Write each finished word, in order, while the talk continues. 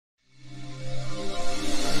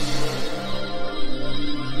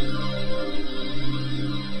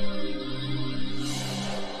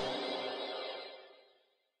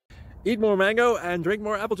Eat more mango and drink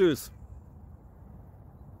more apple juice.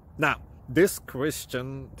 Now, this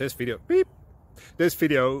video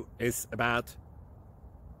is about,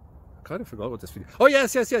 I kind of forgot what this video. Oh,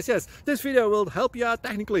 yes. This video will help you out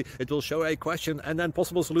technically. It will show a question and then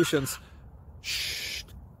possible solutions. Shh.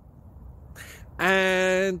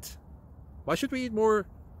 And why should we eat more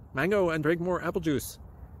mango and drink more apple juice?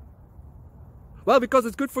 Well, because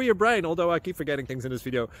it's good for your brain, although I keep forgetting things in this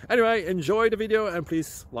video. Anyway, enjoy the video and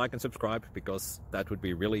please like and subscribe, because that would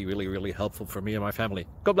be really helpful for me and my family.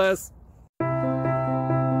 God bless!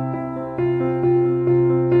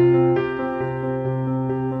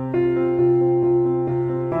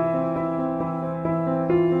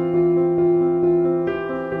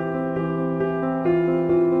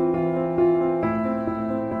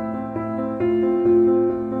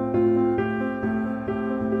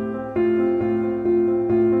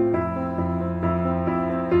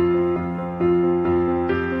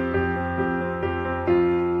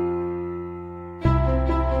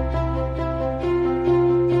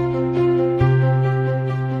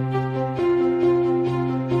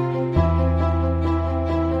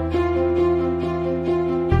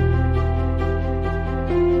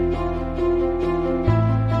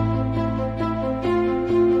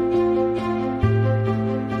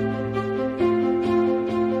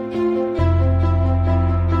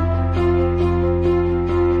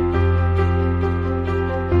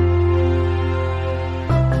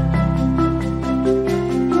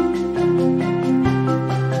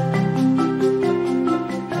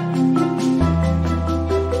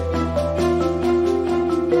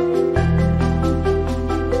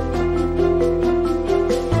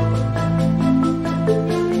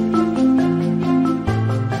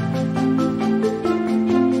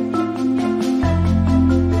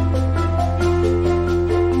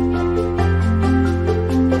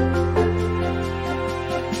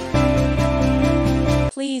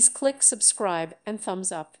 Please click subscribe and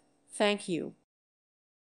thumbs up. Thank you.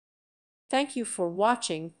 Thank you for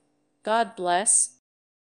watching. God bless.